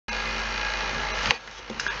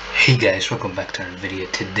Hey guys, welcome back to another video.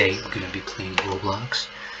 Today we're gonna be playing Roblox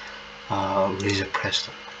Razor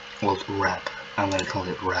Presto. Well, rap. I'm gonna call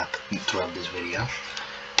it rap throughout this video.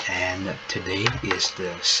 And today is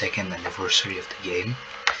the second anniversary of the game.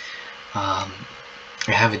 I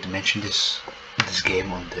haven't mentioned this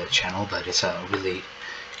game on the channel, but it's a really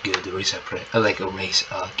good race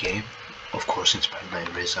game. Of course, inspired by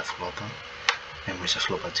Reza Flopa and Reza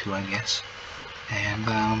Flopa 2, I guess.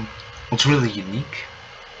 And it's really unique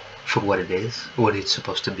for what it is, what it's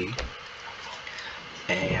supposed to be,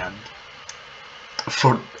 and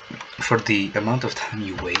for the amount of time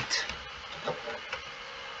you wait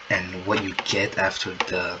and what you get after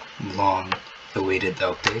the long awaited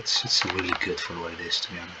updates, it's really good for what it is,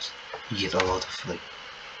 to be honest. You get a lot of like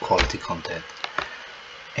quality content,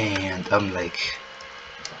 and I'm like,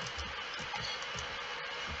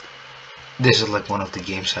 this is like one of the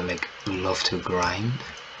games I like love to grind,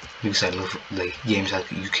 because I love like games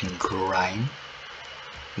that you can grind.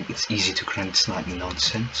 It's easy to grind, it's not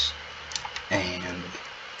nonsense. And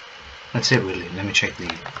that's it really. Let me check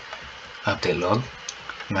the update log.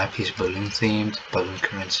 Map is balloon themed, balloon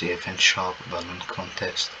currency, event shop, balloon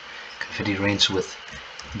contest, confetti rains with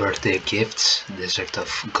birthday gifts, Desert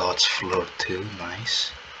of Gods floor 2,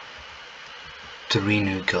 nice. 3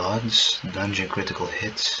 new gods, dungeon critical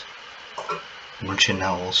hits. Merchant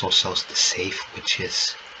now also sells the safe, which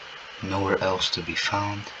is nowhere else to be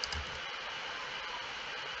found.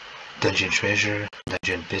 Dungeon treasure,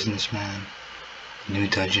 dungeon businessman, new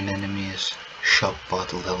dungeon enemies, shop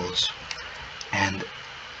bot levels, and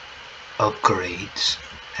upgrades.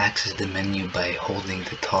 Access the menu by holding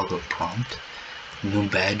the toggle prompt. New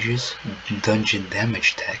badges, dungeon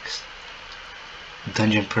damage text.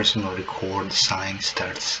 Dungeon personal record sign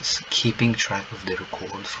starts keeping track of the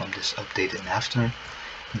record from this update and after.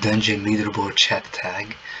 Dungeon leaderboard chat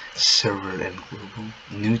tag, server and global.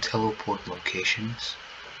 New teleport locations.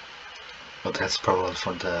 But that's probably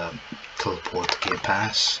for the teleport game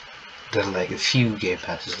pass. There are like a few game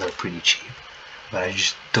passes that are pretty cheap, but I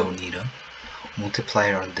just don't need them.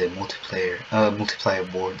 Multiplier on the multiplier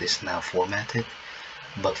board is now formatted.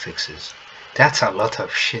 Bug fixes. That's a lot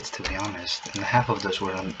of shit, to be honest, and half of those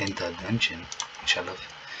were in the dungeon, which I love.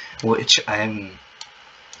 Let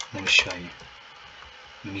me show you.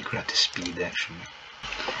 Let me grab the speed actually.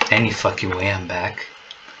 Any fucking way, I'm back.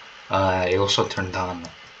 I also turned on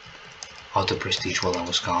auto prestige while I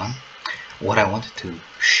was gone. What I wanted to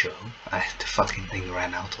show, the fucking thing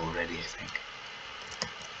ran out already, I think.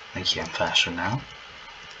 Like, yeah, I'm faster now.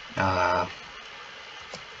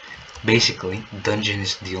 Basically, dungeon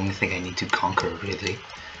is the only thing I need to conquer, really,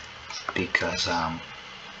 because I'm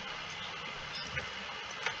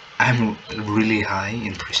really high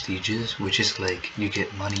in prestiges, which is like you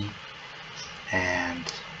get money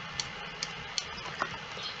and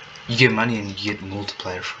you get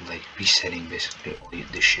multiplier for like resetting basically all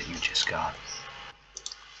the shit you just got.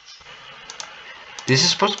 This is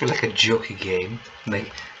supposed to be like a jokey game,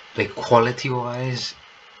 like quality wise,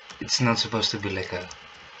 it's not supposed to be like a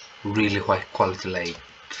really high quality, like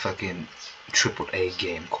fucking AAA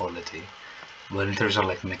game quality, but in terms of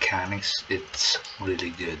like mechanics, it's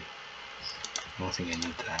really good. I don't think I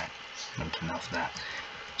need that, not enough of that.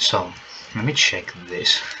 So let me check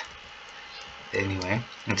this. Anyway,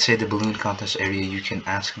 inside the balloon contest area, you can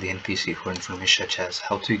ask the NPC for information such as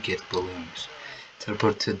how to get balloons.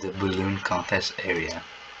 Teleport to the balloon contest area.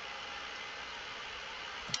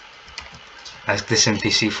 Ask this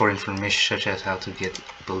NPC for information such as how to get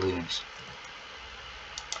balloons.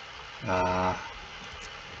 I'm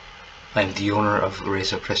the owner of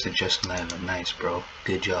Razor Presto just now. Nice, bro.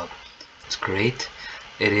 Good job. It's great.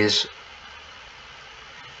 It is.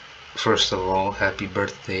 First of all, happy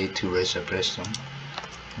birthday to Razor Presto.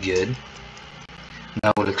 Good.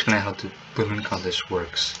 Now we'll explain how the balloon contest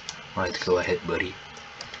works. Alright, go ahead, buddy.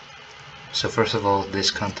 So first of all, this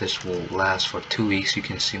contest will last for 2 weeks. You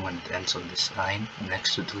can see when it ends on this line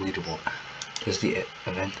next to the leaderboard. Does the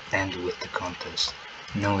event end with the contest?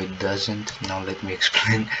 No, it doesn't. Now let me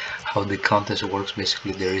explain how the contest works.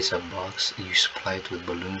 Basically, there is a box. You supply it with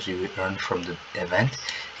balloons you earn from the event.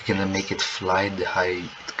 You can then make it fly. The higher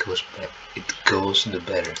it goes, the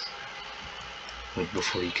better. Wait,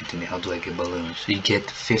 before you continue, how do I get balloons? So you get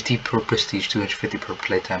 50 per prestige, 250 per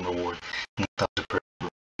playtime reward, and 1000 per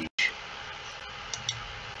prestige.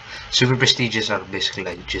 Super prestiges are basically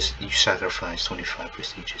like just you sacrifice 25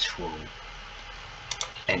 prestiges for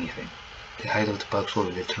anything. The height of the box will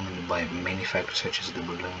be determined by many factors such as the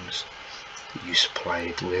balloons you supply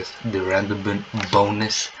it with, the random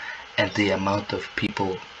bonus, and the amount of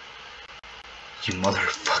people. You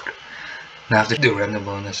motherfucker. Now after the random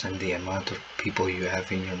bonus and the amount of people you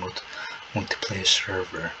have in your multiplayer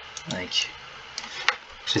server, like,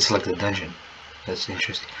 so it's like the dungeon. That's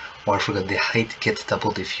interesting. Or I forgot, the height gets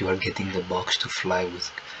doubled if you are getting the box to fly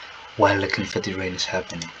with while the confetti rain is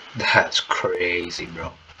happening. That's crazy,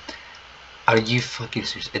 bro. Are you fucking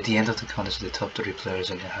serious? At the end of the contest, the top 3 players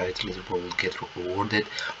on the highest leaderboard will get rewarded.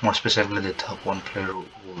 More specifically, the top 1 player will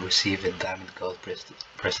receive a diamond god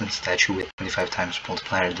present statue with 25 times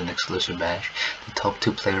multiplier and an exclusive badge. The top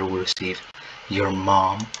 2 player will receive your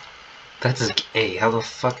mom. That's gay. How the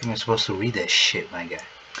fuck am I supposed to read that shit, my guy?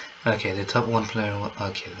 Okay, the top 1 player will,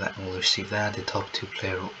 that will receive that. The top 2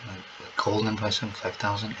 player will golden present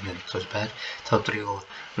 5,000 and then exclusive badge. Top 3 will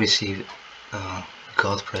receive 3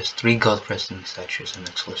 god present statues and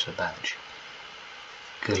exclusive badge.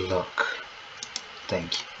 Good luck.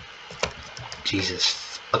 Thank you.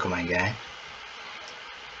 Jesus fuck, my guy.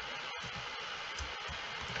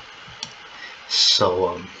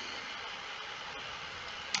 So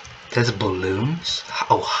there's balloons.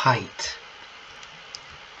 Oh, height.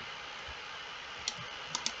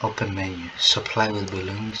 Open menu. Supply with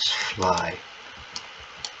balloons. Fly.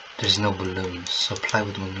 There's no balloons. Supply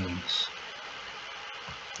with balloons.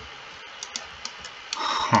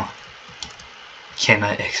 Huh. Can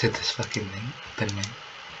I exit this fucking thing? Open menu.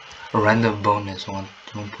 Random bonus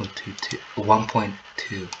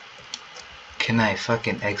 1.2. Can I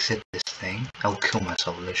fucking exit this thing? I'll kill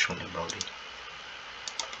myself literally, brody.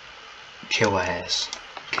 KYS,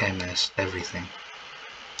 KMS, everything.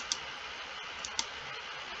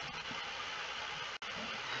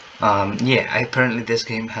 Yeah, apparently this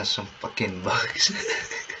game has some fucking bugs.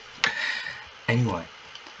 Anyway,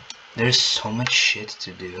 there's so much shit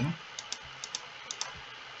to do.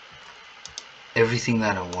 Everything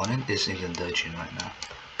that I wanted is in the dungeon right now.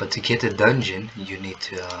 But to get the dungeon, you need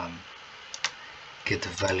to get the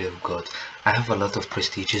value of God. I have a lot of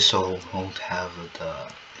prestiges, so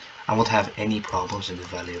I won't have any problems in the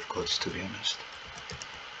Valley of Gods, to be honest.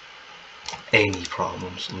 Any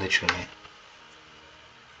problems, literally.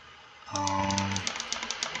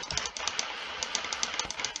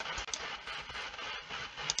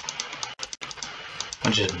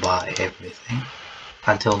 I'll just buy everything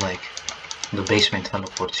until like the basement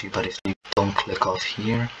teleports you, but if you don't click off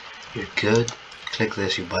here, you're good. Click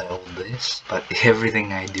this, you buy all this, but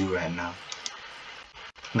everything I do right now,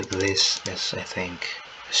 like this is, I think,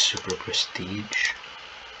 a super prestige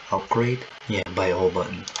upgrade. Yeah, buy all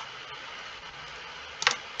button.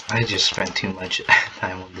 I just spent too much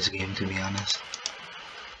time on this game, to be honest.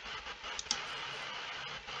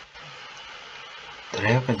 Did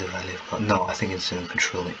I open the Valley of God? No, I think it's in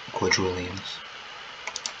quadrillions.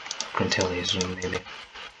 Quintillions, maybe.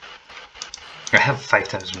 I have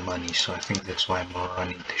 5,000 money, so I think that's why I'm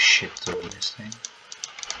running the shit through this thing.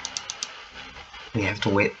 You have to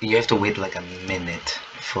wait like a minute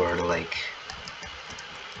for like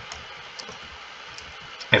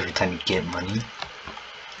every time you get money.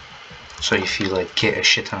 So if you like get a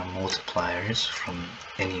shit ton of multipliers from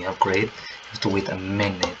any upgrade, you have to wait a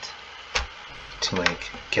minute to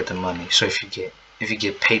like get the money. So if you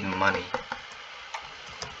get paid money,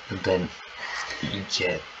 then you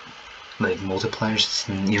get like multipliers,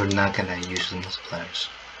 you're not gonna use the multipliers.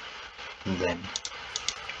 And then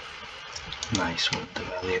nice, with the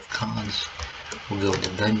Valley of Gods, we'll go to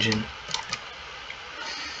the dungeon.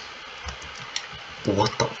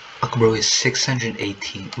 What the fuck, bro? Is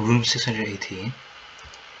 618, room 618.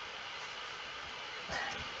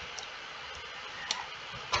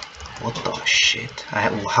 What the shit?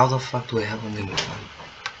 How the fuck do I have only one?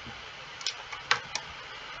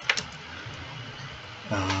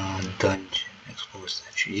 Dungeon, explore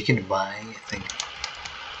statue. You can buy, I think.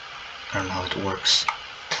 I don't know how it works.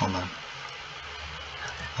 Hold on.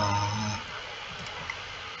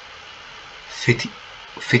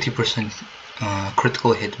 50%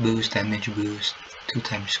 critical hit boost, damage boost, 2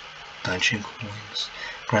 times dungeon coins,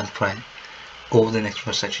 grand prize, golden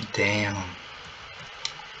explore statue. Damn.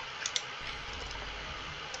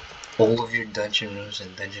 All of your dungeon rooms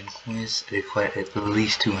and dungeon coins require at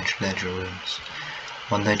least 200 dungeon rooms.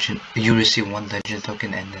 One dungeon, you receive 1 dungeon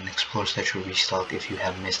token and an explore statue restock if you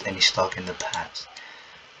have missed any stock in the past.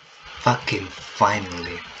 Fucking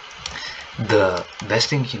finally. The best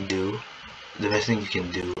thing you can do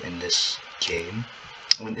in this game,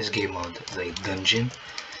 in this game mode, like dungeon,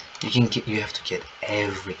 you have to get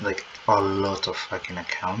like a lot of fucking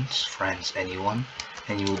accounts, friends, anyone,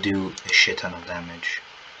 and you will do a shit ton of damage.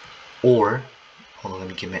 Or, hold on, let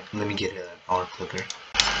me get an hour clicker.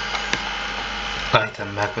 Alright,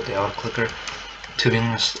 I'm back with the hour clicker. To be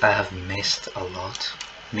honest, I have missed a lot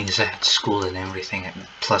because I had school and everything, and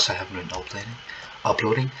plus I haven't been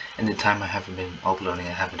uploading, and the time I haven't been uploading,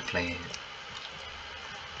 I haven't played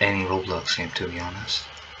any Roblox game, to be honest.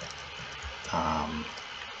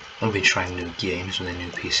 I've been trying new games with a new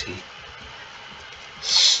PC,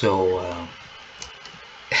 so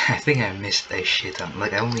I think I missed a shit ton.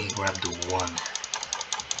 Like, I only grabbed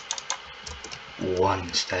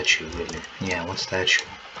one statue, really. Yeah, one statue,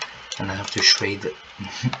 and I have to trade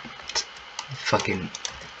fucking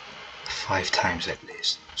 5 times at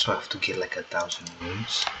least, so I have to get like 1,000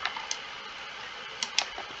 rooms.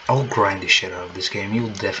 I'll grind the shit out of this game. You'll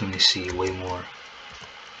definitely see way more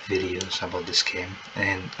videos about this game,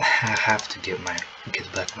 and I have to get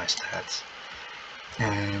back my stats.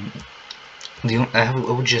 And I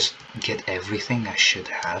would just get everything I should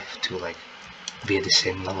have to like be at the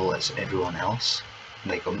same level as everyone else,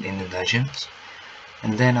 like in the legends,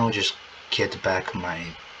 and then I'll just get back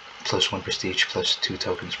my +1 prestige, +2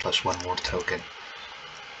 tokens, +1 more token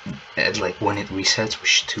at like when it resets,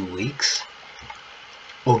 which is 2 weeks,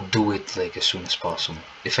 or do it like as soon as possible.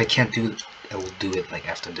 If I can't do it, I will do it like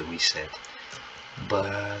after the reset.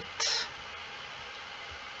 But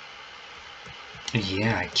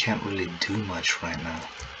yeah, I can't really do much right now.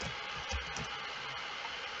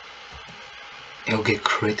 It'll get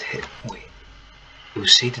crit hit. Wait, it will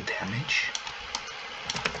say the damage?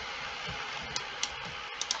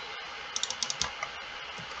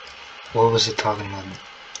 What was it talking about?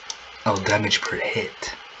 Oh, damage per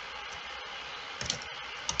hit.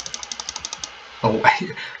 Oh,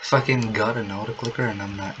 I fucking got an auto-clicker and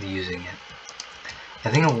I'm not using it. I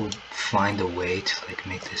think I will find a way to like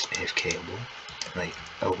make this AFKable. Like,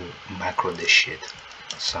 I will macro this shit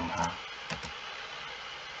somehow.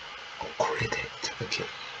 Oh, crit hit. Okay.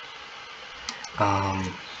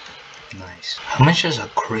 Nice. How much does a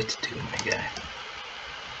crit do, my guy?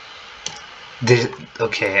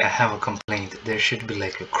 Okay, I have a complaint. There should be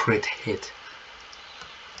like a crit hit.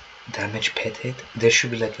 Damage pet hit? There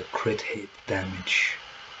should be like a crit hit damage.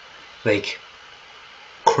 Like,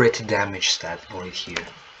 crit damage stat right here.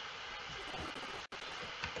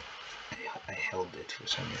 I held it for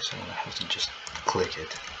some reason. I have to just click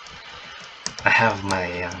it. I have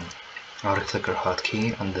my auto clicker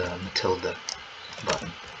hotkey on the Matilda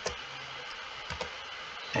button.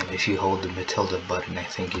 And if you hold the Matilda button, I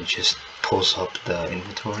think it just pulls up the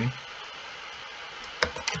inventory.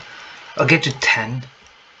 I'll get to 10,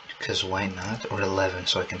 because why not? Or 11,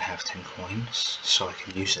 so I can have 10 coins, so I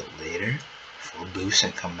can use it later for a boost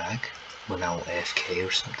and come back when I'll AFK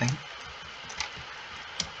or something.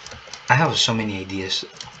 I have so many ideas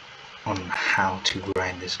on how to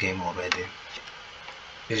grind this game already.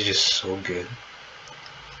 It's just so good.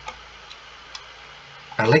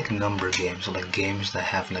 I like number games, like games that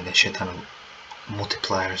have like a shit ton of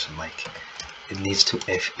multipliers, and like it needs to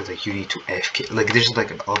like you need to AFK. Like there's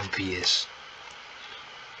like an obvious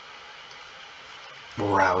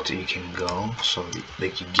route you can go, so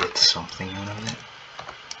like you get something out of it.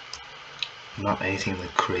 Not anything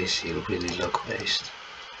like crazy, really luck based.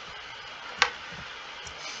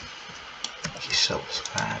 He sells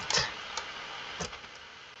that.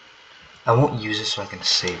 I won't use it so I can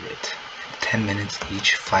save it. 10 minutes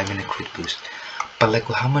each, 5-minute crit boost. But like,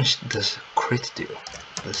 how much does crit do?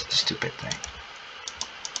 That's a stupid thing.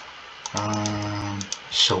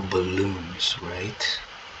 So balloons, right?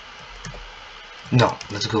 No,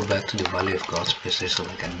 let's go back to the Valley of Gods, because there's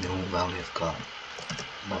like a new Valley of God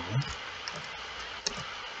level.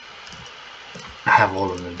 I have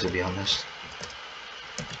all of them, to be honest.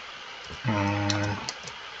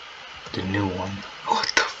 The new one.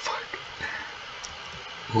 What the fuck?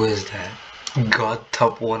 Who is that? God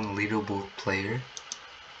top 1 leaderboard player.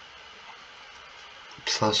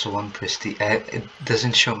 +1 prestige. It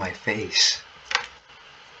doesn't show my face.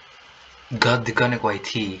 God Dukonic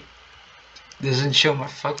YT. Doesn't show my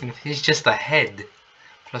fucking face, just a head.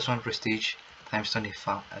 +1 prestige times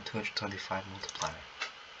 25 225 multiplier.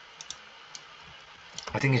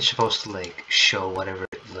 I think it's supposed to like show whatever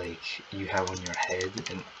like you have on your head,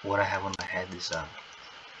 and what I have on my head is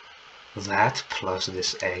that plus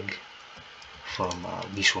this egg from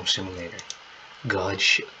Beach Swim Simulator.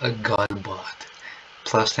 A god bot.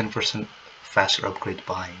 Plus 10% faster upgrade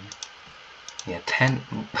buying. Yeah, 10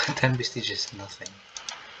 prestige is nothing.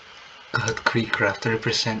 God kreekkraft,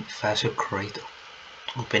 30% faster crate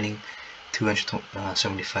opening,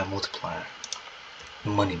 275 multiplier.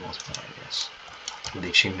 Money multiplier, yes. With the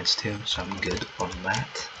achievements too, so I'm good on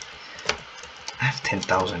that. I have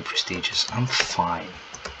 10,000 prestiges, I'm fine.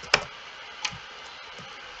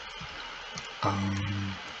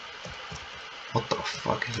 What the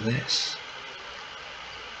fuck is this?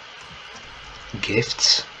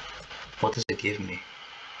 Gifts? What does it give me?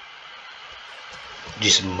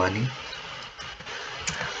 Just money?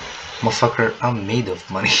 Motherfucker, I'm made of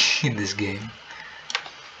money in this game.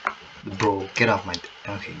 Bro, get off my...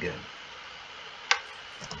 Okay, good.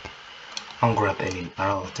 I don't grab any... I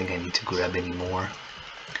don't think I need to grab any more.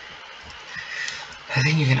 I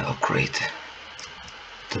think you're gonna upgrade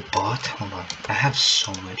the bot. Hold on. I have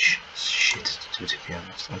so much shit to do, to be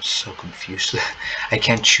honest. I'm so confused. I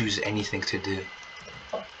can't choose anything to do.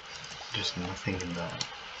 There's nothing in that.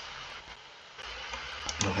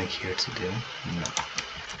 Nothing here to do. No.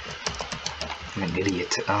 I'm an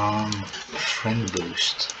idiot. Friend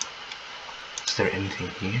boost. Is there anything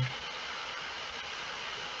here?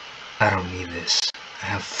 I don't need this. I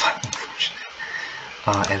have fun,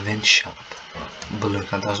 unfortunately. Event shop. Balloon,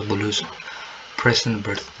 1000 balloons. Present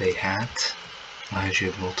birthday hat.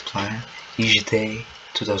 100 multiplier. Each day,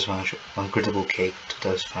 2500. Uncritical cake,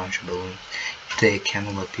 2500 balloons. Each day a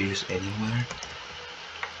candle appears anywhere.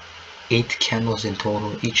 8 candles in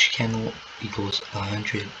total. Each candle equals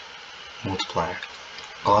 100 multiplier.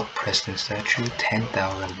 God Preston statue,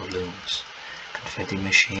 10,000 balloons. Confetti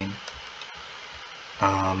machine.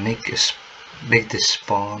 Make this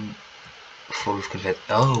spawn full of confetti.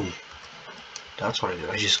 Oh, that's what I do.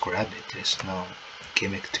 I just grab it. There's no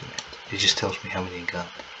gimmick to it. It just tells me how many I got.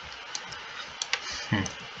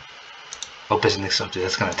 Open next up.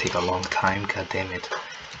 That's gonna take a long time. God damn it.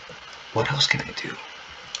 What else can I do?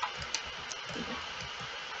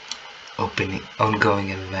 Opening ongoing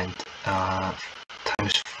event.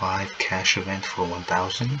 Times 5 cash event for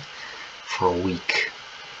 1000 for a week.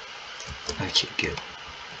 Okay, good.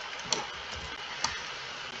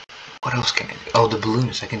 What else can I do? Oh, the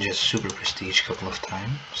balloons. I can just super prestige a couple of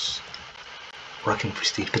times. Or I can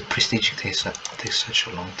prestige, but prestige takes such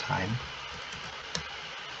a long time.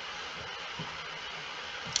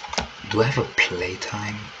 Do I have a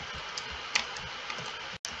playtime?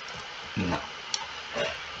 No.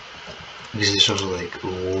 Because there's also like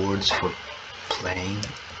rewards for playing.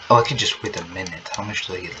 Oh, I can just wait a minute. How much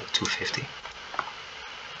do I get? Like 250?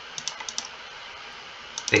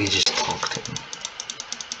 I can just talk to him.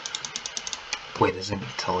 Wait, doesn't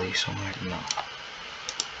it tell you somewhere? No.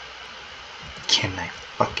 Can I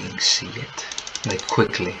fucking see it? Like,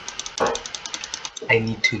 quickly. I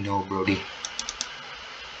need to know, Brody.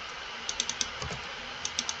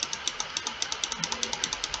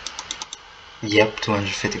 Yep,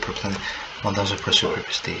 250 per plan. 1000 per super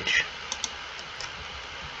prestige.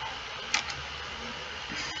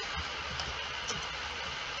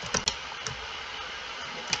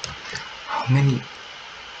 How many?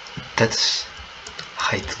 That's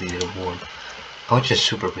height leaderboard. I want just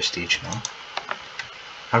super prestige now.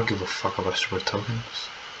 I don't give a fuck about super tokens.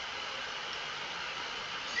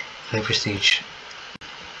 High prestige.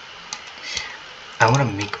 I want to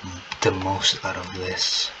make the most out of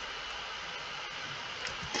this.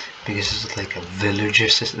 Because it's like a villager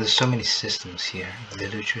system. There's so many systems here.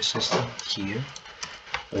 Villager system here,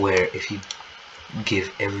 where if you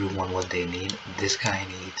give everyone what they need, this guy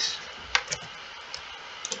needs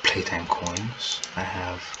playtime coins. I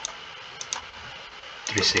have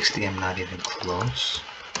 360. I'm not even close.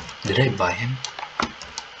 Did I buy him?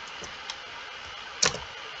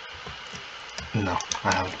 No,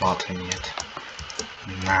 I haven't bought him yet.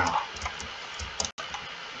 Now,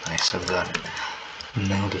 nice, I've got it.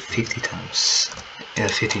 Now the 50 times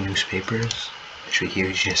 50 newspapers, which here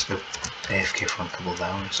is just a AFK for a couple of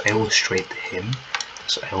hours. I always trade him,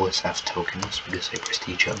 so I always have tokens because I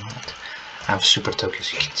prestige a lot. I have super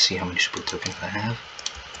tokens. You can see how many super tokens I have.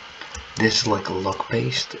 This is like a luck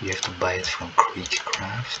based. You have to buy it from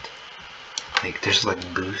kreekkraft. Like there's like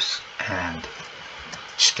boosts and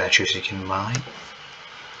statues you can buy.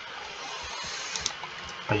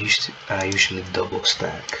 I usually double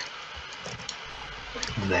stack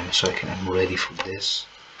them so I'm ready for this.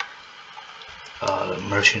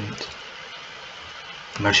 Merchant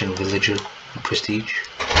villager prestige.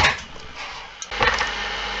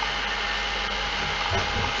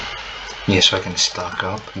 Yeah, so I can stock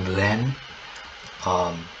up. Then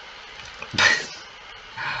a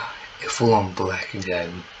full-on black guy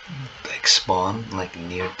would like spawn like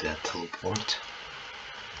near the teleport.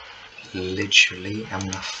 Literally, I'm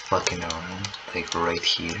not fucking around. Like right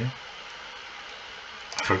here.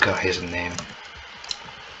 I forgot his name.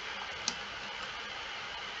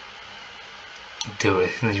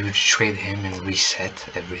 Dude, you would trade him and reset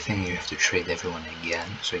everything. You have to trade everyone again,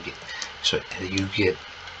 so you get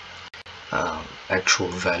actual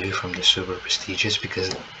value from the super prestigious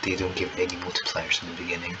because they don't give any multipliers in the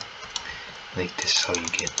beginning. Like this is how you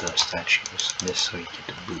get the statues. This is how you get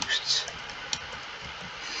the boosts.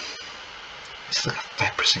 It's like a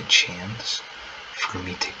 5% chance for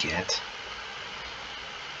me to get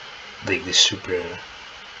like the super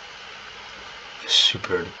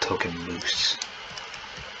token boosts.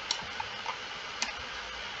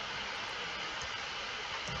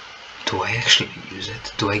 Do I actually use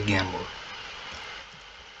it? Do I gamble?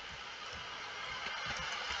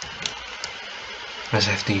 Because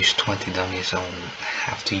I have to use 20 dummies, I'll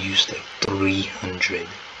have to use like 300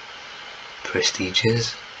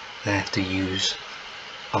 prestiges. Then I have to use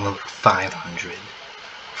another 500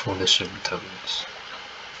 for the super tokens.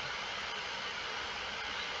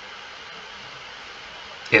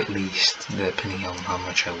 At least, depending on how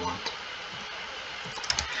much I want.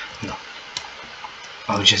 No.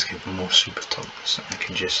 I'll just get more super tokens. I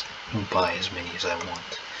can just buy as many as I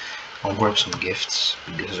want. I'll grab some gifts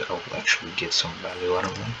because I'll actually get some value out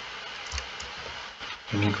of them.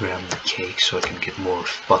 Let me grab the cake so I can get more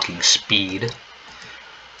fucking speed.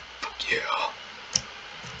 Fuck yeah.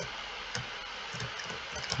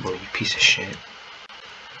 Bro, you piece of shit.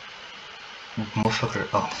 Motherfucker.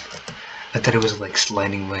 Oh. I thought it was like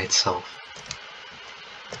sliding by itself.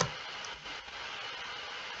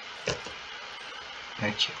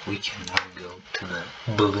 Okay, we can now go to the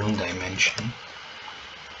balloon dimension.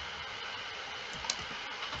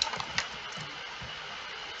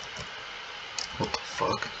 What the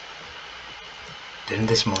fuck? Didn't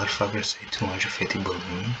this motherfucker say 250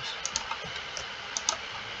 balloons?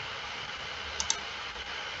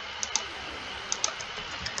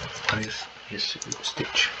 What is his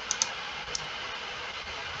stitch?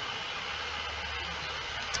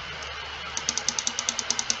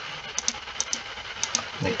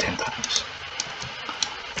 Like 10 times.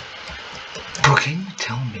 Bro, can you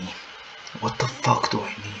tell me what the fuck do I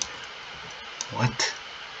need? What?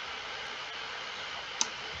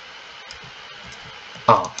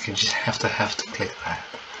 Oh, I can just have to click that.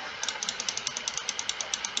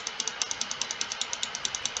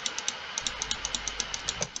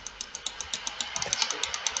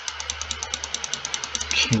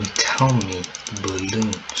 Can you tell me the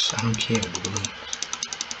balloons? I don't care the balloons.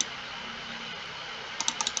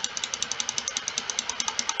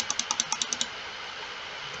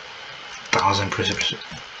 %.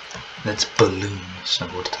 That's balloons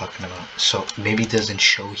that we're talking about. So maybe it doesn't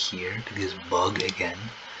show here because bug again.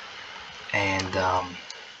 And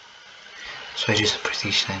so I just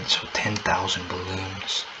prestige 10, so 10,000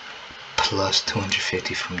 balloons plus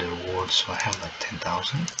 250 from the reward. So I have like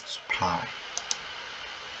 10,000 supply.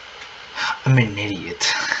 I'm an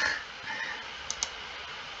idiot.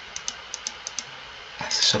 I have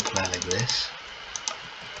to supply like this.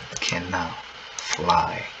 Okay, now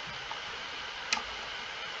fly.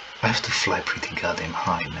 I have to fly pretty goddamn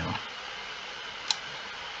high now.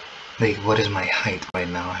 Like, what is my height right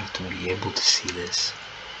now? I have to be able to see this.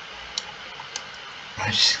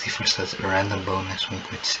 164 stats, random bonus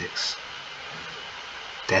 1.6.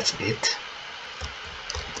 That's it?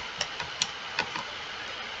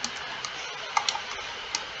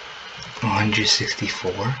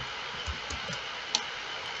 $164.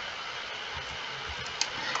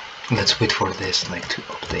 Let's wait for this like to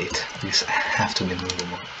update because I have to be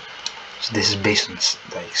movable. So this is based on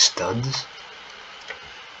like studs.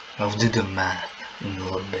 I'll do the math in a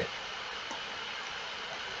little bit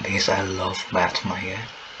because I love math, my guy.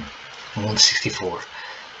 164.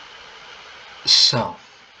 So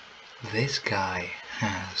this guy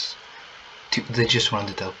has they just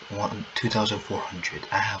rounded up 2,400.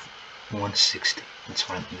 I have 160. Let's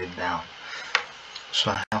round it down.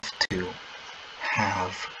 So I have to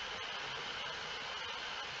have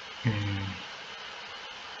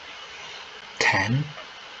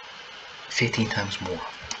 15 times more.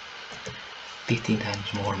 15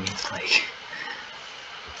 times more means like,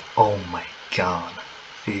 oh my god,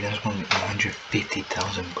 15 times more means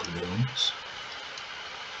 150,000 balloons.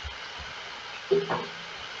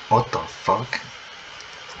 What the fuck?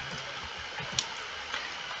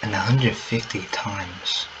 And 150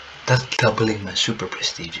 times, that's doubling my super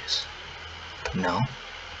prestigious. No?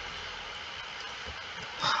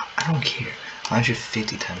 I don't care.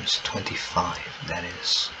 150 times 25, that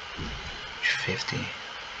is 150.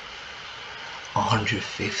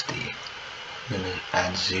 150. Then it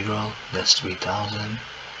adds 0, that's 3,000.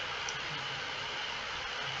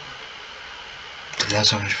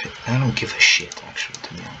 That's 150. I don't give a shit, actually,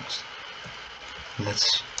 to be honest.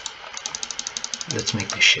 Let's make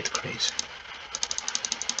this shit crazy.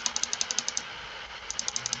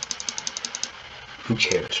 Who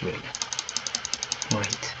cares, really?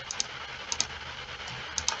 Right.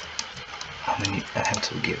 How many? I have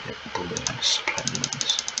to give it balloons, supply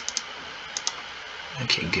balloons.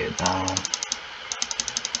 Okay, good.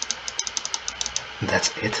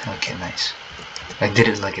 That's it? Okay, nice. I did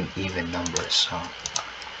it like an even number, so...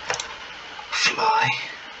 Fly.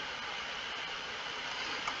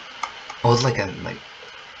 Oh, it's like a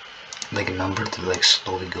number that like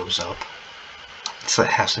slowly goes up. So it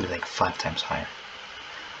has to be like 5 times higher.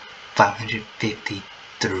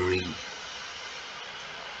 553.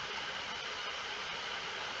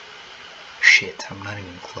 Shit, I'm not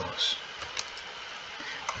even close.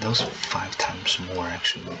 Those are 5 times more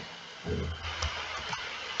actually.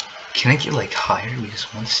 Can I get like higher? Because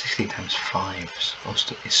 160 times 5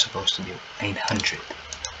 is supposed to be 800.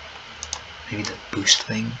 Maybe the boost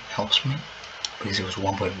thing helps me? Because it was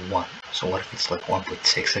 1.1. So what if it's like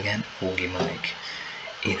 1.6 again? We'll give me like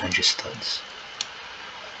 800 studs.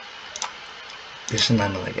 This is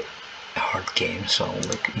not like a hard game, so I'll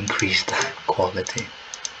like increase the quality.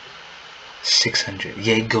 600.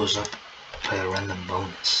 Yeah, it goes up by a random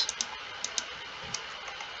bonus.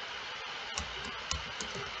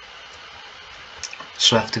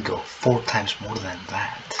 So I have to go 4 times more than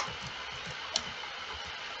that.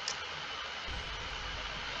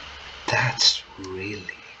 That's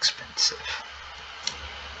really expensive.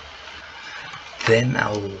 Then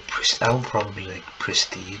I'll probably like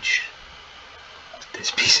prestige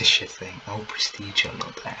this piece of shit thing. I'll prestige a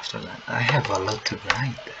lot after that. I have a lot to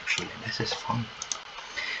grind actually. This is fun.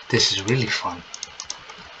 This is really fun.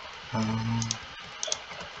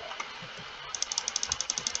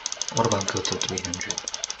 What about go to 300?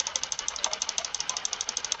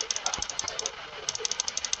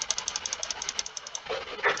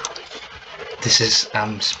 This is,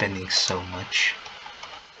 I'm spending so much.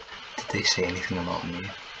 Did they say anything about me?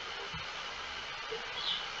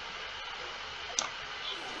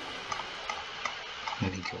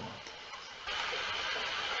 Let me go up.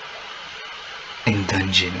 In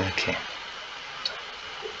dungeon, okay.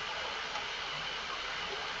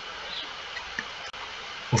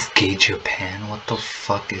 Of gay Japan, what the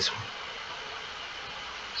fuck is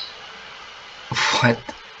what?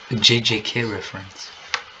 JJK reference.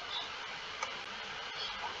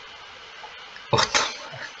 What the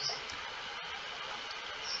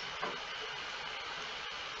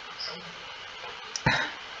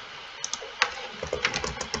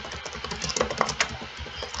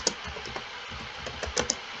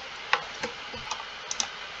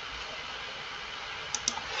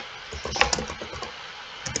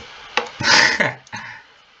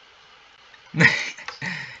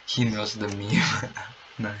He knows the meme.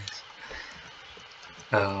 Nice.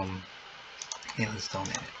 Yeah, let's donate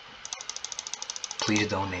it. Please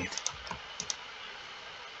donate.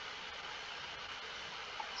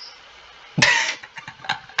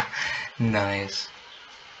 Nice.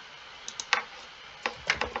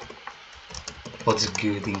 What's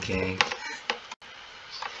good in gang?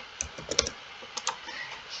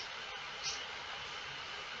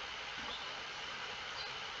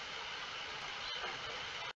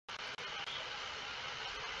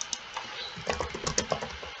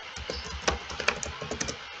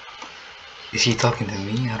 Is he talking to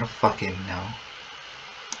me? I don't fucking know.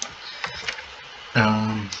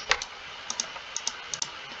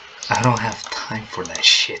 I don't have time for that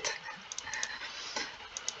shit.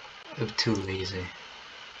 I'm too lazy.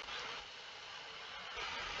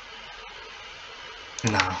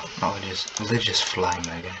 No, let's just fly,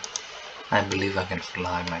 my guy. I believe I can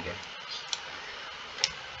fly, my guy.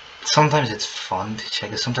 Sometimes it's fun to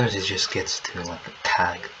check it, sometimes it just gets to like a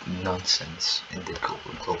tag nonsense in the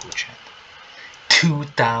global chat.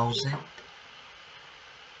 2,000?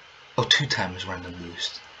 Oh, 2 times random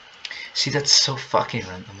boost. See, that's so fucking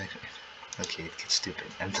random. Okay, it gets stupid.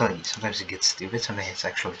 I'm telling you, sometimes it gets stupid, sometimes it's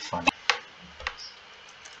actually funny.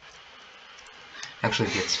 Actually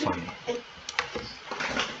gets funny.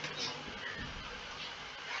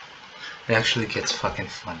 It actually gets fucking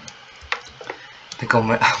funny. Like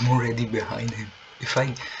I'm already behind him.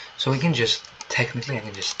 So I can just, technically I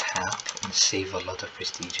can just tap and save a lot of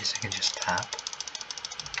prestiges. I can just tap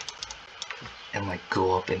and like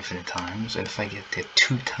go up infinite times, and if I get the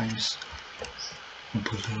 2 times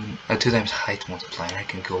balloon, 2 times height multiplier, I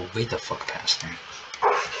can go way the fuck past him.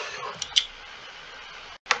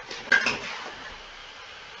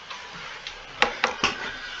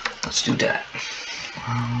 Let's do that.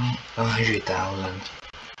 100,000.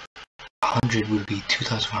 100 would be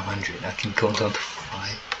 2,500. I can go down to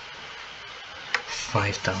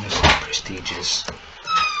 5,000 prestiges.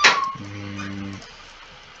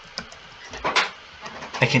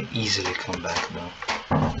 I can easily come back though.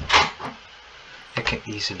 I can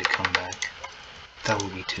easily come back. That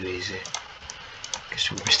would be too easy. Guess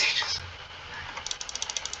 2 prestiges.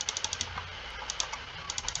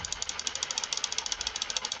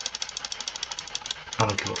 I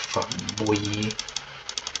don't give a fuck, boy.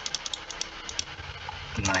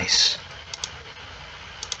 Nice.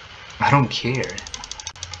 I don't care.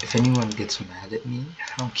 If anyone gets mad at me,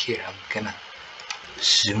 I don't care. I'm gonna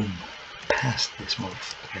zoom past this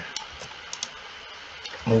motherfucker.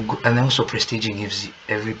 Oh, and also prestige gives you,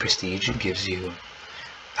 every prestige gives you,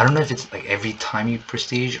 I don't know if it's like every time you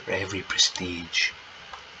prestige or every prestige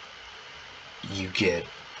you get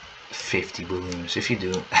 50 balloons. If you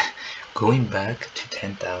do, going back to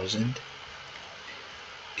 10,000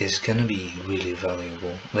 is gonna be really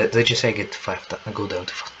valuable. Let's just say I get 5,000, I go down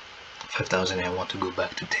to 5,000 and I want to go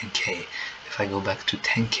back to 10k. If I go back to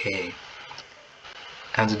 10k,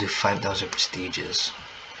 I have to do 5,000 prestiges.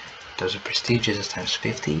 1,000 prestiges times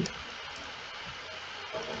 50,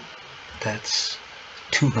 that's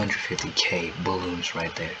 250k balloons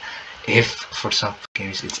right there. If for some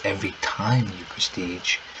games it's every time you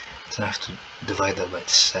prestige, then I have to divide that by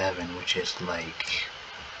 7, which is like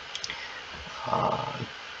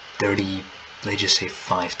 30, let's just say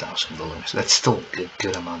 5,000 balloons. That's still a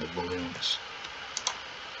good amount of balloons,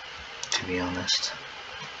 to be honest.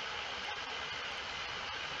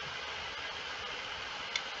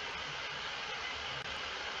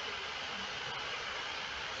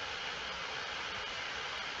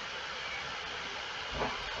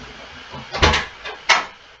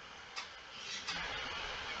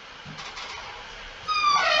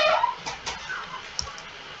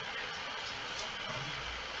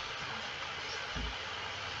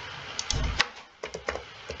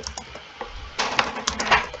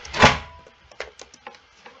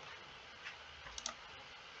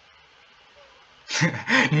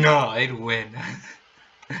 No, I'd win.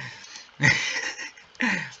 I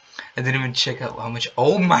didn't even check out how much.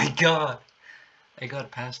 Oh my god! I got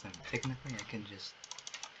past them. Technically, I can just.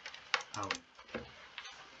 Oh.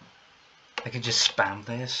 I can just spam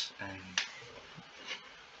this and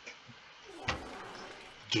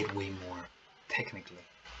get way more. Technically.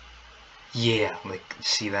 Yeah, like,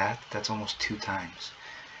 see that? That's almost 2 times.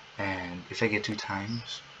 And if I get 2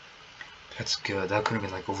 times, that's good. That could have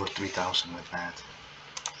been like over 3,000 with that.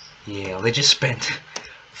 Yeah, let's just spend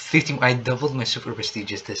 50. I doubled my super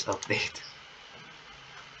prestigious this update.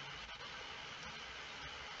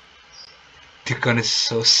 Dukonic is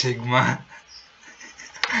so sigma.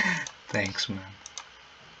 Thanks, man.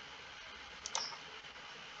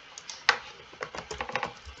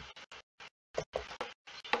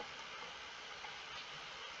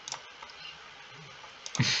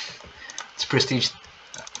 It's prestige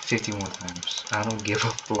 50 more times. I don't give a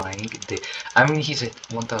flying. I mean, he's at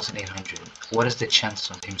 1,800. What is the chance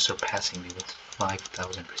of him surpassing me with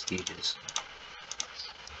 5,000 prestiges?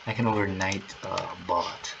 I can overnight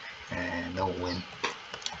bot and they'll win.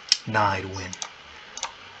 Nah, I'd win.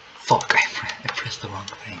 Fuck, I pressed the wrong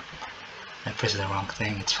thing. I pressed the wrong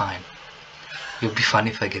thing, it's fine. It would be funny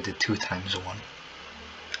if I get the 2 times 1.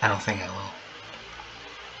 I don't think I will.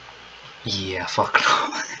 Yeah, fuck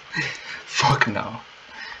no. Fuck no.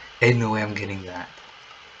 Ain't no way I'm getting that.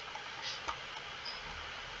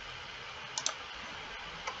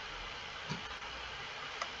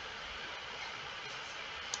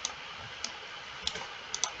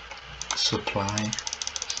 Supply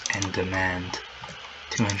and demand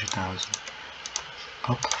 200,000.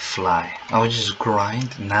 Up, fly. I would just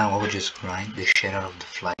grind. Now I would just grind the shit out of the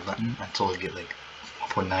fly button until I get like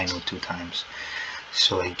for 902 times,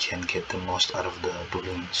 so I can get the most out of the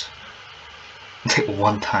balloons. Like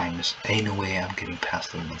 1 times. Ain't no way I'm getting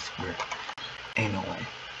past the motherfucker. Ain't no way.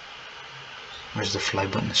 Where's the fly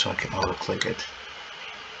button so I can auto click it?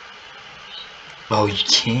 Oh, you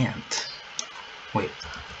can't. Wait,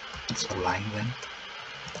 it's align then?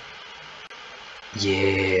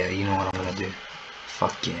 Yeah, you know what I'm gonna do.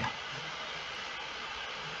 Fuck yeah.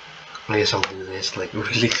 I guess I'll do this like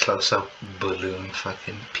really close up balloon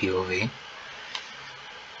fucking POV.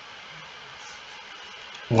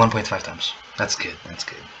 1.5 times. That's good, that's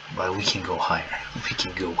good. But we can go higher. We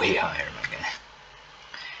can go way higher, my guy.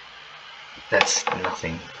 That's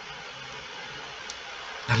nothing.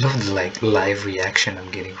 I love the like live reaction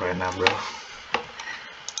I'm getting right now, bro.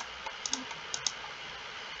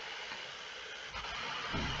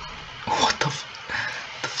 What the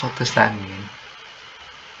fuck does that mean?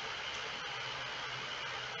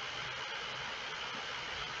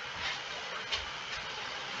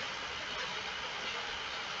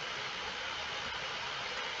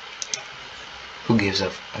 Who gives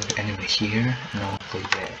up? Anyway, here, and I'll play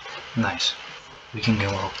there. Nice. We can go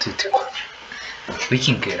up to 200. We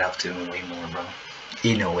can get up to way more, bro.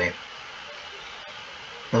 In a way.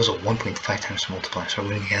 That was a 1.5 times multiplier, so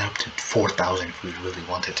we're gonna get up to 4,000 if we really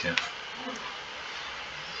wanted to.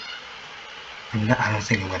 No, I don't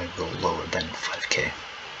think I'm gonna go lower than 5k.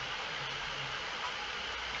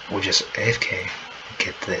 Or just AFK,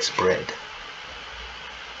 get this bread.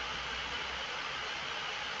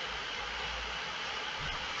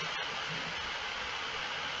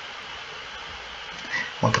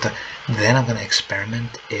 Then I'm gonna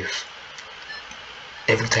experiment if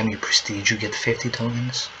every time you prestige you get 50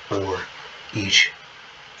 tokens, or each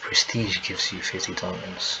prestige gives you 50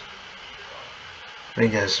 tokens. I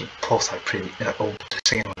think guys, both are pretty. Oh, the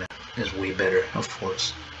second one is way better, of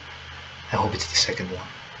course. I hope it's the second one.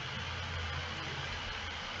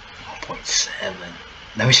 1.7.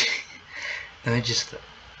 Now we just.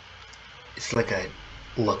 It's like a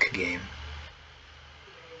luck game.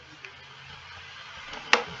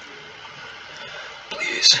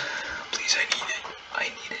 Please, please, I need it. I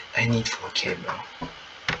need it. I need 4k, bro.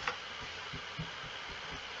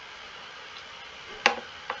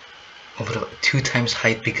 Over 2 times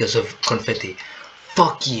height because of confetti.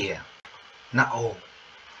 Fuck yeah! No.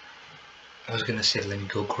 I was gonna say let me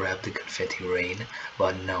go grab the confetti rain,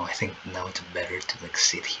 but no, I think now it's better to like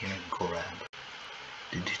sit here and grab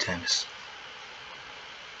the 2 times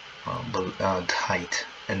height.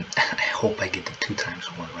 And I hope I get the 2 times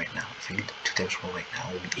 1 right now. If I get the 2 times 1 right now,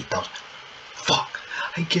 it will be 8,000. Fuck!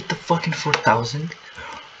 I get the fucking 4,000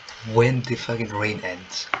 when the fucking rain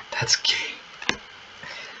ends. That's gay.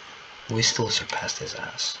 We still surpassed his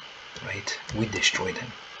ass, right? We destroyed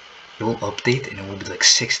him. It will update and it will be like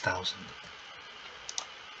 6,000.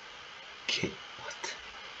 Okay, what?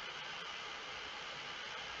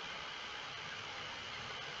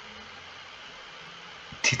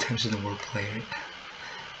 Two times the more player.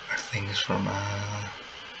 Our thing is from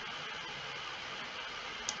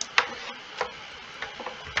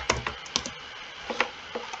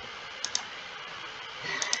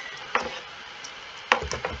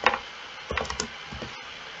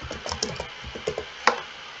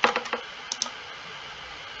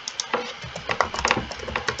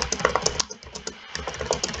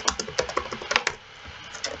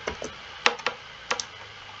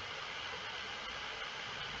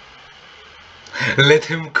let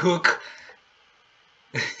him cook.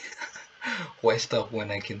 Why stop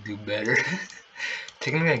when I can do better?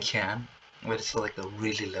 Technically I can, but it's like a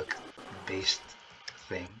really luck based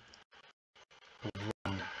thing.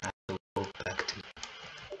 I have to go back to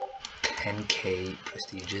 10k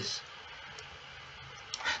prestiges.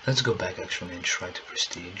 Let's go back actually and try to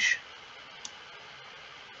prestige.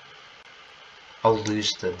 I'll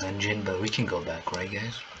lose the dungeon, but we can go back, right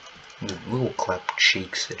guys? We will clap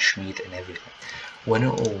cheeks and schmeat and everything. When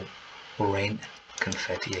it will rain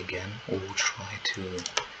confetti again, we'll try to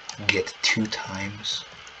get 2 times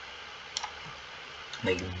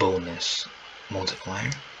like bonus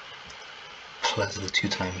multiplier plus the 2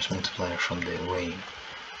 times multiplier from the rain,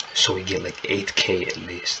 so we get like 8k at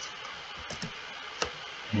least.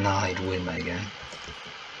 Now I'd win by again.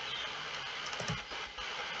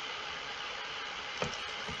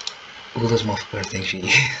 Who does multiplier think she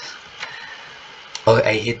is? Oh,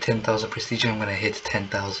 I hit 10,000 prestige. I'm gonna hit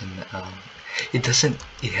 10,000. It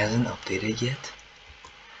hasn't updated yet.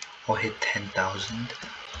 I'll hit 10,000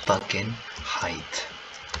 fucking height.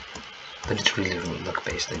 But it's really luck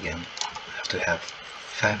based again. I have to have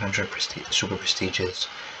 500 super prestiges.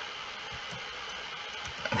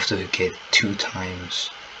 I have to get 2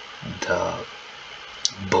 times the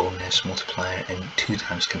bonus multiplier and 2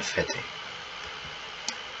 times confetti.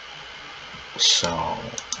 So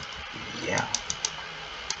yeah,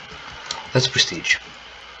 let's prestige.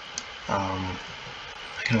 I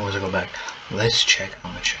can always go back. Let's check how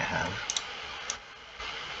much I have.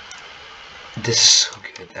 This is so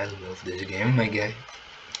good. I love this game, my guy.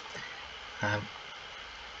 I have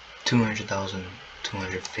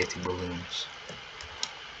 200,250 balloons.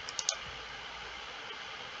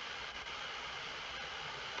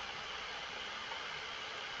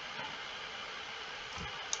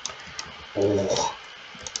 Oh,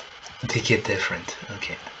 they get different.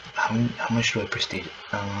 Okay, how much do I prestige?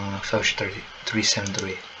 530,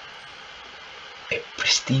 373. A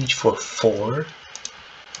prestige for 4.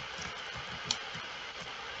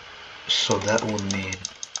 So that would mean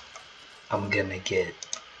I'm gonna get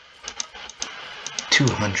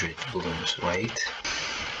 200 balloons, right?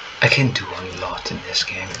 I can do a lot in this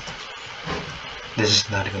game. This is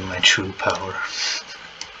not even my true power.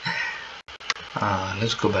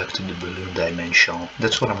 Let's go back to the balloon dimension.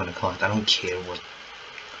 That's what I'm gonna call it. I don't care what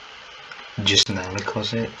just now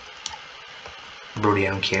calls it. Brody, I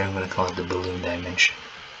don't care. I'm gonna call it the balloon dimension.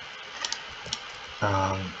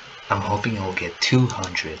 I'm hoping I'll get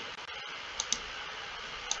 200.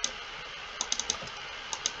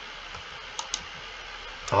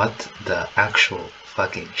 What the actual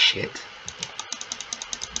fucking shit?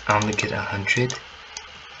 I only get 100.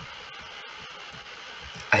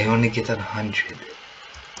 I only get 100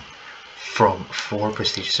 from 4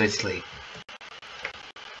 prestige, so it's like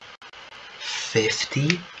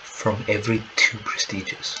 50 from every 2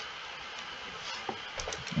 prestiges.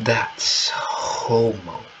 That's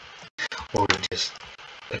homo. Or it just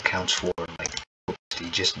accounts for like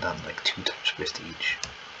prestige, done like 2 times prestige.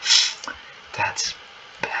 That's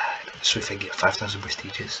bad. So if I get 5,000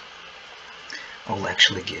 prestiges, I'll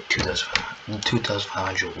actually get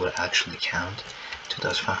 2,500 would actually count.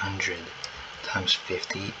 2,500 times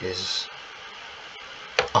 50 is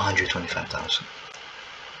 125,000.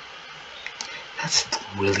 That's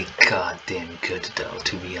really goddamn good though,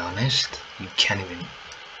 to be honest. You can't even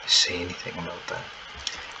say anything about that.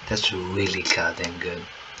 That's really goddamn good.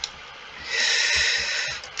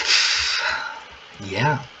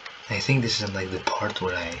 Yeah, I think this is like the part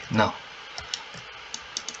where no.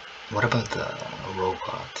 What about the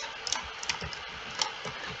robot?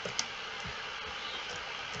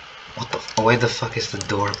 What the why the fuck is the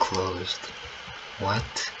door closed?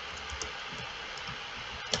 What?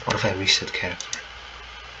 What if I reset character?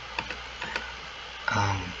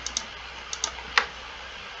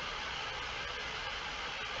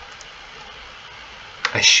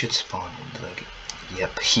 I should spawn like,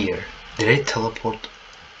 yep, here. Did I teleport?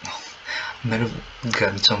 No. I might have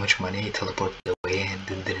gotten so much money, I teleported away and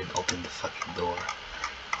then didn't open the fucking door.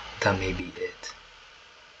 That may be it.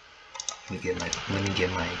 Let me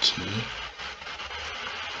get my key.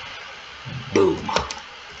 Boom.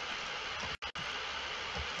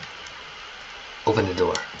 Open the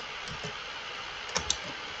door.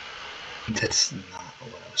 That's not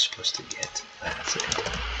what I was supposed to get. That's it.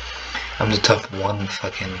 I'm the top 1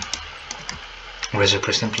 fucking Reserve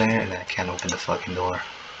Prison player and I can't open the fucking door.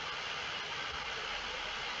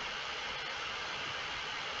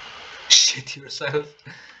 Shit yourself.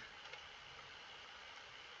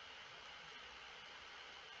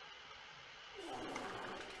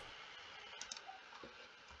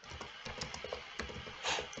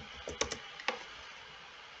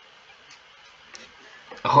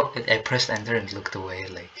 Oh, I pressed enter and looked away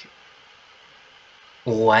like,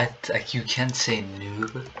 what? Like, you can't say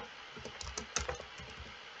noob.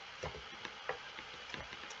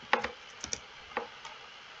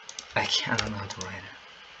 I don't know how to write it.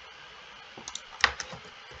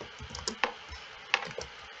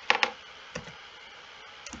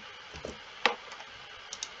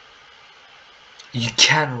 You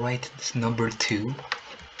can't write this number 2?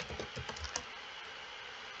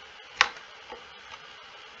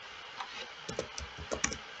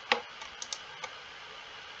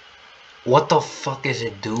 What the fuck is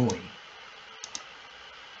it doing?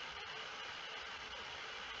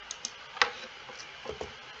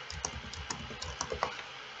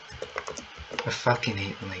 I fucking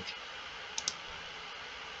hate like.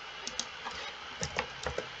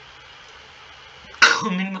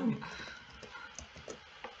 Minimum.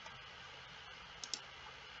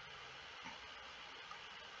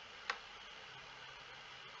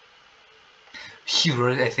 He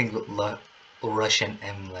wrote, I think, Russian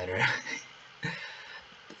M letter.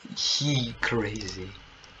 He crazy.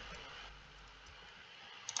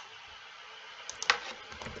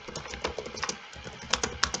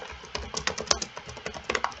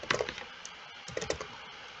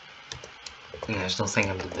 I just don't think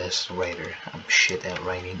I'm the best writer. I'm shit at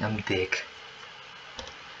writing. I'm dick.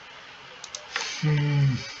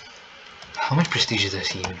 How much prestige does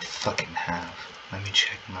he even fucking have? Let me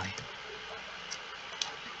check my.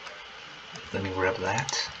 Let me grab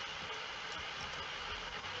that.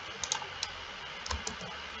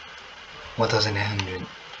 $1,800.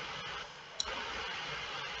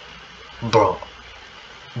 Bro,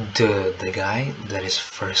 the guy that is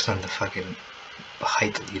first on the fucking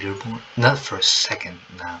height leaderboard, not first, second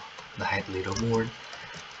now, the height leaderboard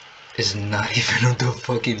is not even on the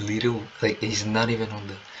fucking leaderboard. Like, he's not even on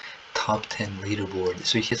the top 10 leaderboard,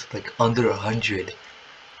 so he's like under 100.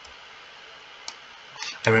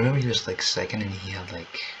 I remember he was like second and he had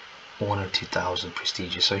like 1,000 or 2,000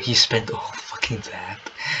 prestiges, so he spent all fucking that.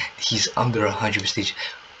 He's under 100 prestige.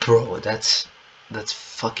 Bro, that's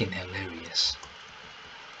fucking hilarious.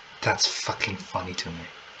 That's fucking funny to me.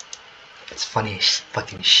 It's funny as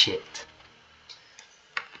fucking shit.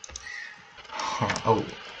 Huh. Oh,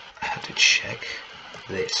 I have to check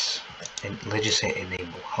this. And let's just say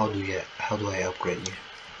enable. How do I upgrade you?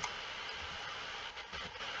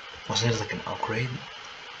 Wasn't it like an upgrade?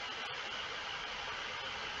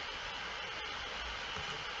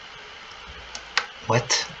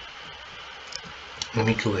 What? Let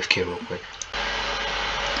me go FK real quick.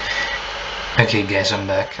 Okay guys, I'm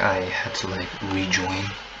back. I had to like rejoin,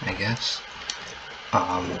 I guess.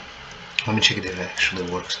 Let me check it if it actually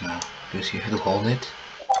works now. Because you have to hold it,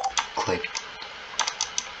 click.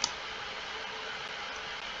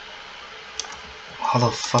 How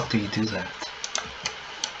the fuck do you do that?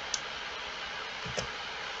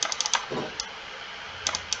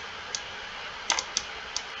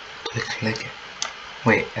 Do I click it?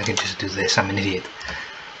 Wait, I can just do this. I'm an idiot.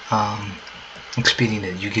 Expedient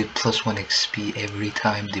it. You get +1 XP every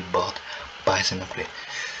time the bot buys an upgrade.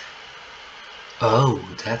 Oh,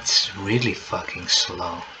 that's really fucking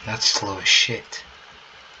slow. That's slow as shit.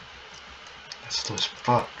 That's slow as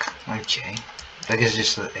fuck. Okay. I guess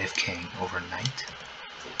just the AFK overnight.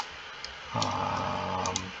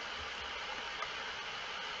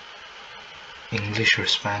 English or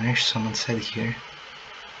Spanish, someone said here.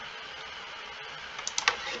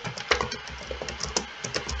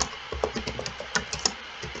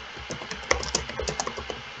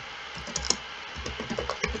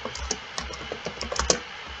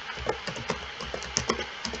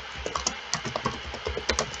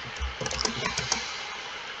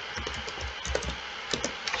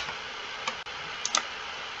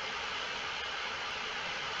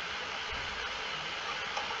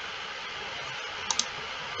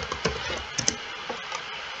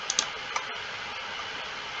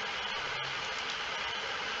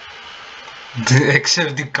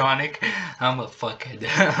 Except Dukonic, I'm a fuckhead.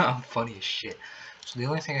 I'm funny as shit. So the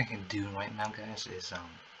only thing I can do right now, guys, is I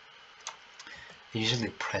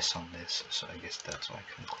usually press on this, so I guess that's why I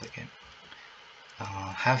couldn't click it.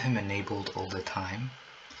 Have him enabled all the time,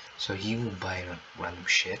 so he will buy random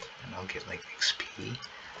shit, and I'll get like XP.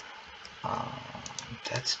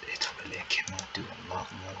 That's it really. I cannot do a lot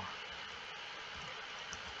more.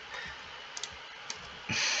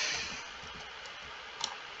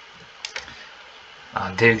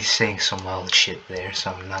 They're saying some wild shit there,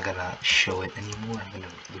 so I'm not gonna show it anymore. I'm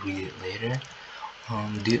gonna read it later.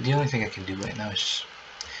 The only thing I can do right now is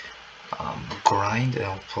grind, and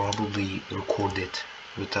I'll probably record it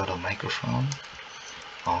without a microphone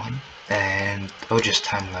on, and I'll just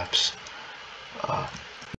time lapse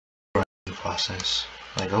grinding process.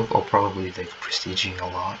 Like I'll probably like prestiging a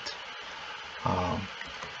lot.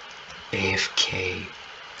 AFK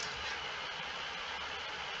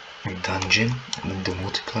dungeon, and the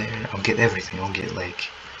multiplayer. I'll get everything. I'll get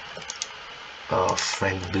like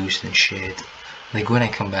friend boost and shit. Like when I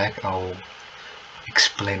come back, I'll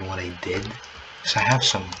explain what I did. So I have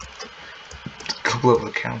a couple of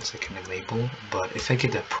accounts I can enable, but if I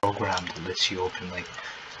get a program that lets you open like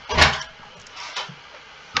a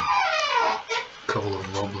couple of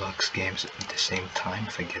Roblox games at the same time,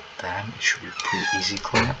 if I get that, it should be a pretty easy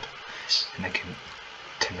clap, and I can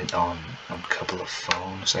turn it on a couple of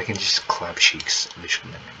phones. I can just clap cheeks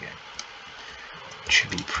literally again. It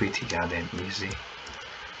should be pretty goddamn easy.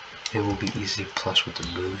 It will be easy, plus with the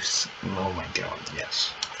boost. Oh my god,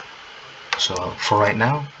 yes. So for right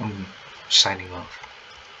now, I'm signing off.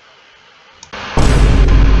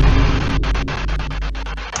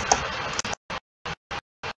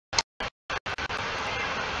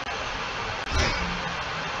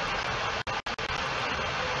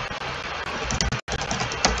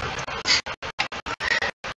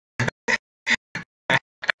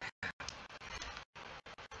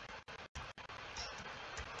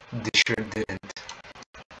 They sure didn't.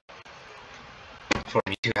 For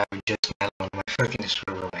me to have just Mel on my fucking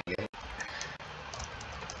server, I guess.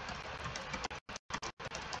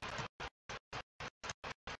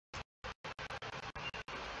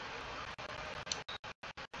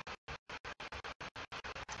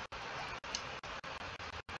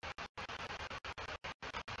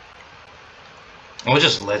 I'll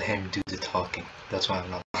just let him do the talking. That's why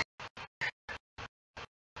I'm not.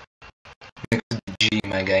 G,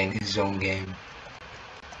 my guy, in his own game.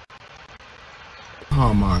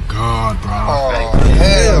 Oh my god, bro. Oh,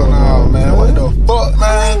 hell no, man. What the fuck,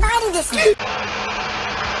 man?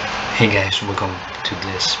 Hey guys, welcome to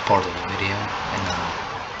this part of the video. And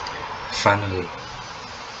finally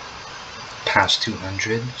past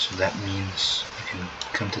 200, so that means you can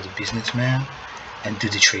come to the businessman and do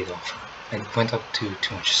the trade-off. I went up to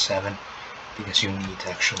 207 because you need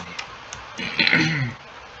actually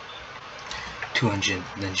 200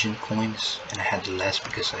 dungeon coins, and I had less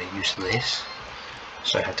because I used this,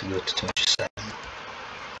 so I had to go to 207.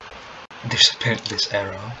 There's apparently this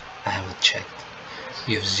arrow, I haven't checked.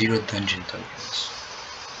 You have 0 dungeon tokens.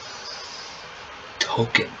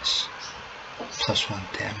 +1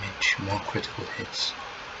 damage, more critical hits,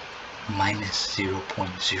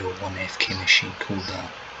 -0.01 AFK machine cooldown.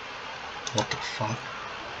 What the fuck?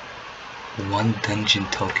 1 dungeon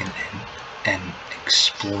token in. and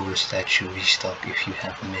Explorer statue restock if you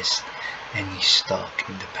have missed any stock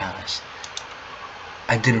in the past.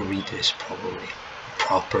 I didn't read this properly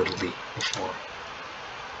before.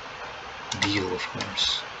 Deal, of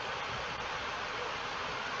course.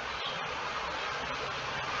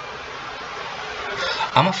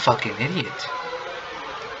 I'm a fucking idiot.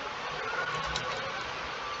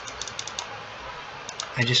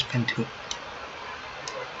 I just spent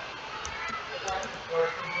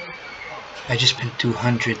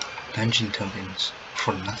 200 dungeon tokens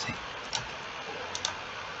for nothing.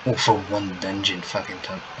 Oh, for one dungeon fucking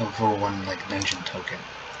token. Oh, for one like dungeon token.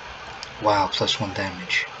 Wow, plus 1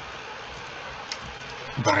 damage.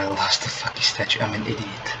 But I lost the fucking statue. I'm an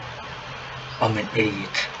idiot. I'm an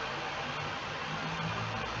idiot.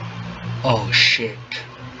 Oh shit.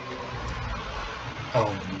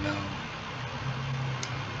 Oh no.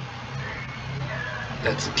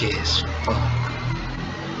 That's gay as fuck.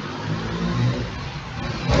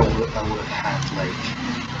 I would have had like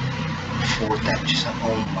 4 damages.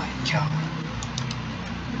 Oh my god.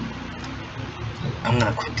 I'm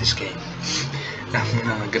gonna quit this game. I'm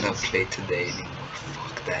not gonna play today anymore.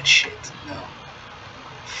 Fuck that shit. No.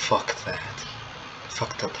 Fuck that.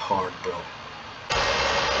 Fuck that hard, bro.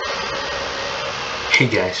 Hey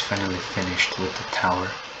guys, finally finished with the tower.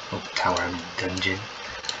 Oh, tower, I mean dungeon.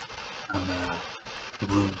 I'm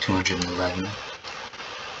room 211.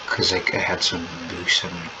 Cause like I had some boosts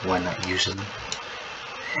and why not use them?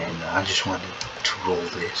 And I just wanted to roll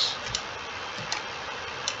this.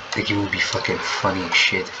 Like it would be fucking funny as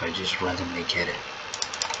shit if I just randomly get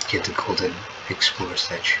the golden explorer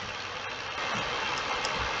statue.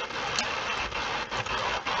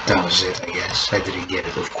 That was it, I guess. I didn't get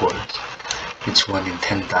it, of course. It's 1 in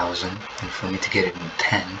 10,000, and for me to get it in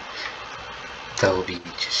 10, that would be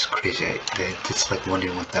just crazy. It's like 1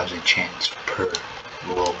 in 1,000 chance per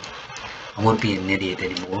roll. I won't be an idiot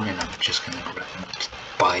anymore, and I'm just gonna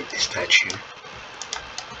buy the statue,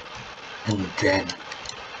 and then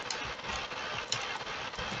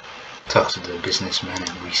talk to the businessman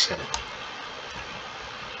and reset it.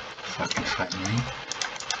 Fucking finally.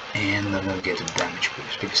 And I'm gonna get a damage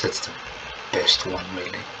boost because that's the best one,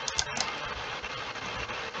 really.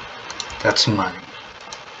 That's my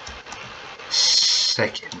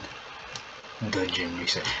second dungeon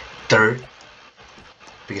reset. Third,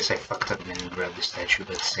 because I fucked up and didn't grab the statue,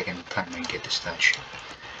 but the second time I get the statue.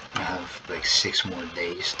 I have like 6 more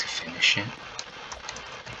days to finish it.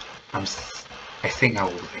 I think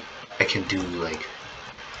I can do like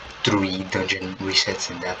 3 dungeon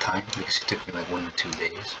resets in that time because it took me like 1 or 2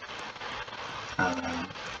 days.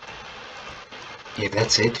 Yeah,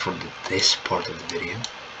 that's it for this part of the video.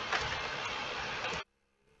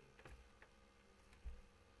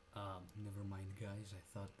 Never mind, guys. I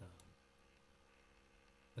thought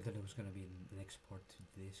it was gonna be the next part to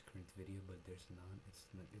this current video, but there's not.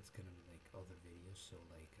 It's gonna be like other videos, so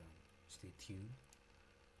like stay tuned.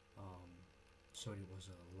 Sorry it was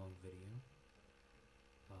a long video.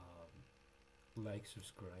 Like,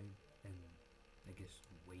 subscribe, and I guess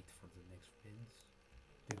wait for the next vids.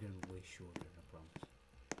 They're gonna be way shorter, I promise.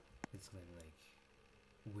 It's gonna be like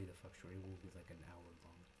way the fuck short. It will be like an hour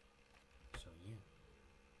long. So yeah.